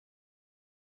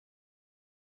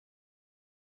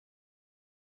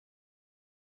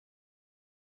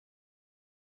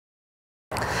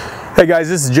Hey guys,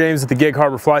 this is James at the Gig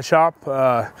Harbor Fly Shop.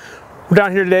 We're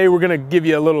down here today. We're going to give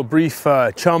you a little brief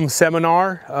chum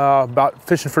seminar about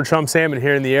fishing for chum salmon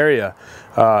here in the area.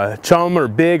 Chum are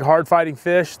big, hard-fighting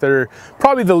fish. They're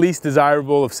probably the least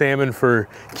desirable of salmon for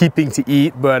keeping to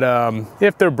eat, but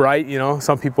if they're bright, you know,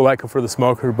 some people like them for the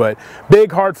smoker, but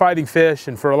big, hard-fighting fish,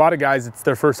 and for a lot of guys, it's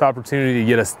their first opportunity to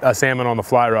get a salmon on the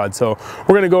fly rod. So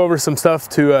we're going to go over some stuff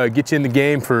to get you in the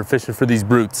game for fishing for these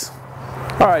brutes.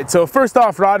 All right, so first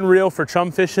off, rod and reel for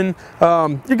chum fishing.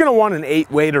 You're gonna want an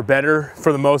 8 weight or better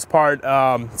for the most part.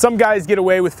 Some guys get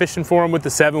away with fishing for them with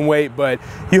the 7 weight, but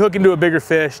you hook into a bigger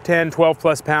fish, 10, 12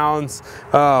 plus pounds,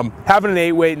 having an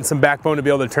 8 weight and some backbone to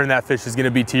be able to turn that fish is gonna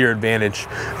be to your advantage.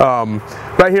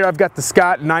 Right here, I've got the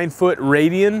Scott 9-foot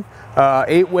Radian.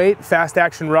 8 weight, fast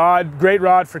action rod, great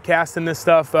rod for casting this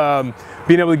stuff,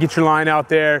 being able to get your line out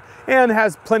there, and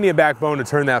has plenty of backbone to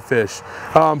turn that fish.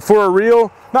 For a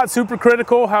reel, not super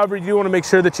critical, however you do want to make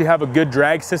sure that you have a good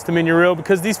drag system in your reel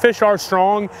because these fish are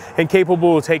strong and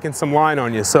capable of taking some line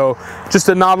on you. So just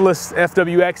a Nautilus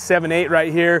FWX 7.8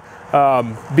 right here,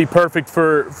 be perfect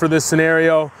for this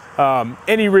scenario.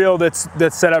 Any reel that's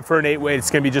set up for an 8 weight, it's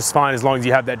going to be just fine as long as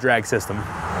you have that drag system.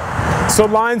 So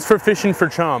lines for fishing for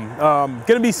chum, going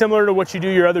to be similar to what you do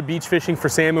your other beach fishing for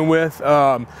salmon with.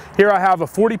 Here I have a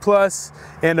 40 plus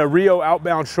and a Rio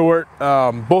outbound short,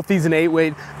 both these an 8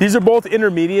 weight. These are both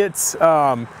intermediates.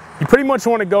 You pretty much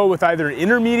want to go with either an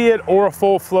intermediate or a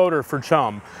full floater for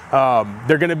chum.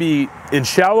 They're going to be in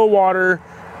shallow water,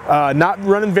 not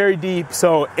running very deep,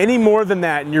 so any more than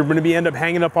that and you're going to end up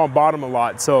hanging up on bottom a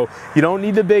lot. So you don't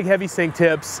need the big heavy sink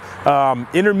tips.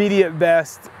 Intermediate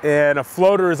best, and a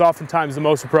floater is oftentimes the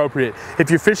most appropriate.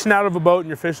 If you're fishing out of a boat and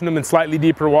you're fishing them in slightly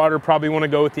deeper water, probably want to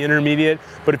go with the intermediate,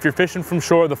 but if you're fishing from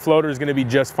shore, the floater is going to be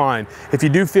just fine. If you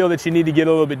do feel that you need to get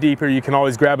a little bit deeper, you can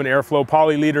always grab an airflow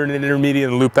poly leader and an intermediate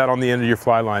and loop that on the end of your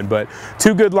fly line. But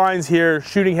 2 good lines here,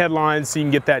 shooting head lines so you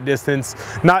can get that distance.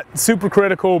 Not super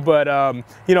critical, but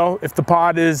you know, if the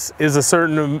pod is a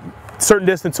certain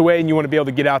distance away and you want to be able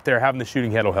to get out there, having the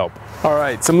shooting head will help. All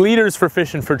right, some leaders for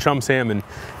fishing for chum salmon.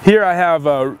 Here I have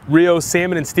Rio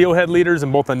salmon and steelhead leaders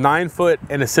in both a 9-foot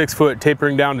and a 6-foot,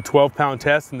 tapering down to 12-pound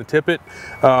test in the tippet.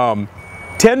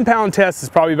 10-pound test is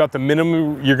probably about the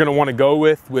minimum you're going to want to go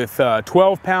with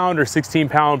 12-pound or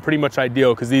 16-pound, pretty much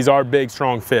ideal because these are big,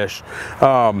 strong fish.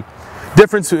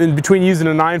 Difference in between using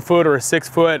a 9-foot or a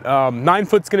 6-foot.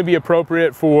 9-foot's going to be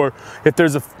appropriate for if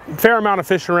there's a fair amount of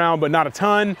fish around but not a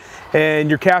ton, and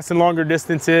you're casting longer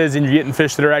distances and you're getting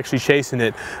fish that are actually chasing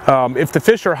it. If the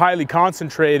fish are highly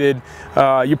concentrated,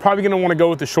 you're probably going to want to go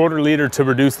with the shorter leader to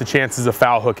reduce the chances of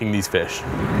foul hooking these fish.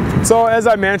 So as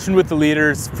I mentioned with the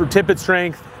leaders, for tippet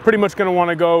strength, pretty much going to want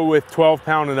to go with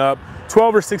 12-pound and up.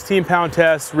 12 or 16-pound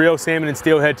tests, Rio salmon and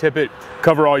steelhead tippet,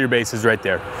 cover all your bases right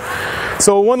there.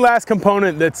 So one last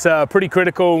component that's pretty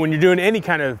critical when you're doing any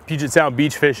kind of Puget Sound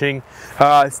beach fishing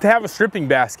is to have a stripping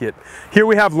basket. Here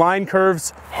we have Line Curve's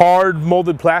hard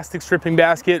molded plastic stripping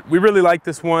basket. We really like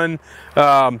this one.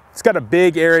 It's got a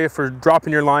big area for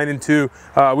dropping your line into.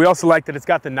 We also like that it's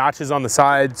got the notches on the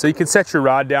side so you can set your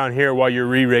rod down here while you're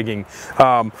re-rigging.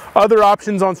 Other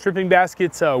options on stripping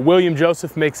baskets, William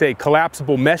Joseph makes a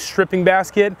collapsible mesh stripping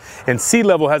basket, and Sea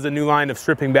Level has a new line of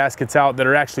stripping baskets out that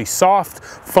are actually soft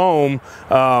foam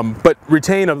but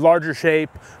retain a larger shape,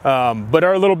 but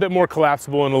are a little bit more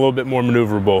collapsible and a little bit more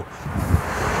maneuverable.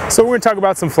 So we're going to talk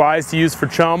about some flies to use for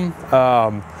chum.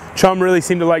 Chum really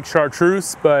seem to like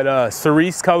chartreuse, but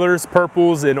cerise colors,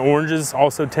 purples and oranges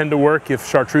also tend to work if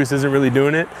chartreuse isn't really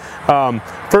doing it.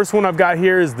 First one I've got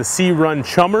here is the Sea Run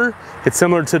Chummer. It's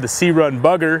similar to the Sea Run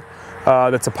Bugger.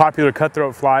 That's a popular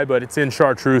cutthroat fly, but it's in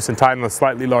chartreuse and tied on a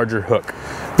slightly larger hook.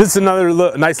 This is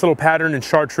another nice little pattern in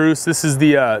chartreuse. This is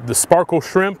the sparkle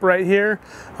shrimp right here.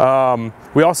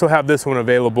 We also have this one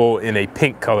available in a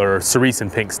pink color, or cerise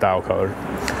and pink style color.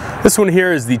 This one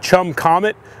here is the Chum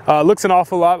Comet. Looks an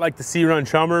awful lot like the Sea Run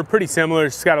Chummer, pretty similar.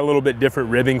 It's just got a little bit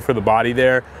different ribbing for the body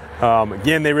there.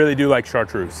 Again, they really do like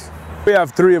chartreuse. We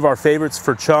have 3 of our favorites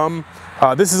for chum.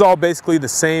 This is all basically the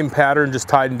same pattern, just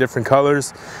tied in different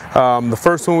colors. The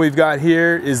first one we've got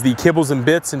here is the Kibbles and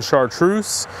Bits in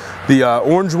chartreuse. The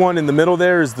orange one in the middle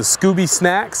there is the Scooby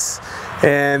Snacks.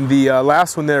 And the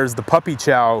last one there is the Puppy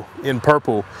Chow in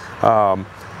purple.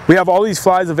 We have all these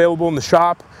flies available in the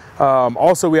shop.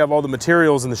 Also, we have all the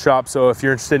materials in the shop, so if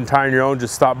you're interested in tying your own,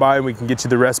 just stop by and we can get you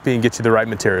the recipe and get you the right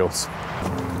materials.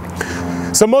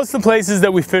 So most of the places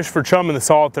that we fish for chum in the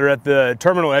salt, they're at the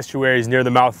terminal estuaries near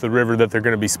the mouth of the river that they're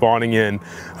going to be spawning in.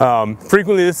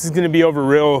 Frequently this is going to be over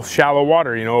real shallow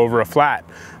water, you know, over a flat.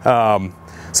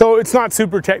 So it's not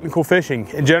super technical fishing,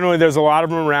 and generally there's a lot of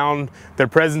them around. Their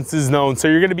presence is known, so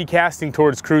you're going to be casting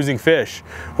towards cruising fish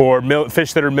or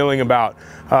fish that are milling about.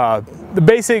 The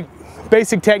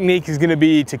basic technique is going to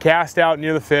be to cast out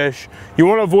near the fish. You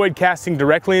want to avoid casting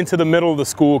directly into the middle of the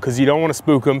school because you don't want to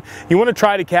spook them. You want to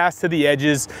try to cast to the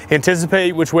edges,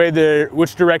 anticipate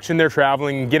which direction they're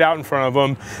traveling, get out in front of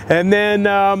them, and then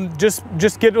just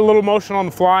get a little motion on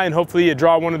the fly, and hopefully you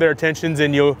draw one of their attentions,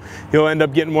 and you'll end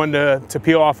up getting one to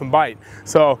peel off and bite.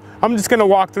 So I'm just going to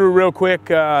walk through real quick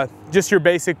just your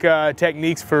basic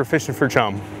techniques for fishing for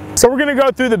chum. So we're going to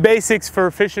go through the basics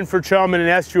for fishing for chum in an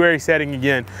estuary setting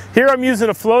again. Here I'm using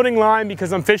a floating line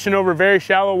because I'm fishing over very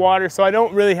shallow water, so I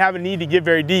don't really have a need to get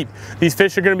very deep. These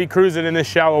fish are going to be cruising in this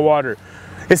shallow water.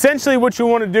 Essentially what you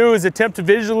want to do is attempt to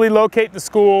visually locate the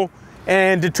school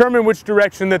and determine which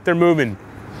direction that they're moving.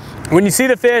 When you see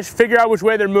the fish, figure out which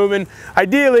way they're moving.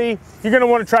 Ideally, you're going to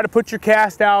want to try to put your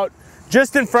cast out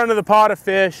just in front of the pod of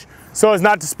fish so as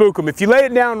not to spook them. If you lay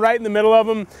it down right in the middle of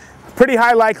them, pretty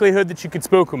high likelihood that you could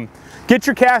spook them. Get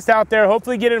your cast out there,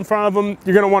 hopefully get it in front of them.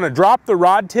 You're going to want to drop the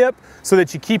rod tip so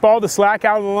that you keep all the slack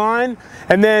out of the line,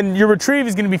 and then your retrieve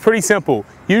is going to be pretty simple.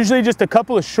 Usually just a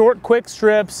couple of short, quick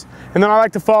strips, and then I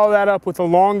like to follow that up with a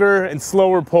longer and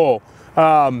slower pull.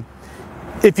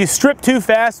 If you strip too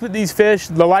fast with these fish,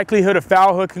 the likelihood of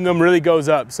foul hooking them really goes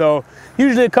up. So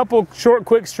usually a couple short,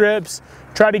 quick strips,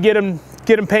 try to get them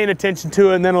paying attention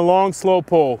to it, and then a long, slow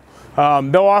pull.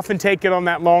 They'll often take it on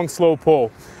that long, slow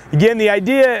pull. Again, the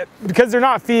idea, because they're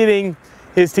not feeding,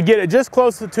 is to get it just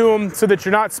close to them so that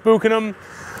you're not spooking them.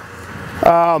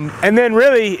 And then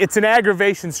really, it's an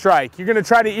aggravation strike. You're going to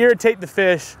try to irritate the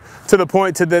fish to the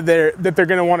point that they're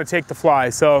going to want to take the fly.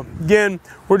 So again,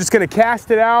 we're just going to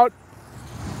cast it out,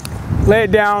 lay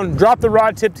it down, drop the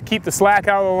rod tip to keep the slack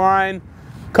out of the line,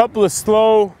 couple of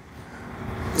slow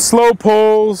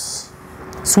pulls,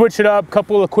 switch it up,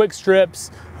 couple of quick strips.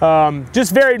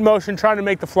 Just varied motion, trying to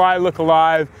make the fly look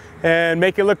alive and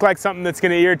make it look like something that's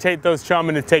going to irritate those chum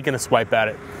into taking a swipe at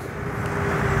it.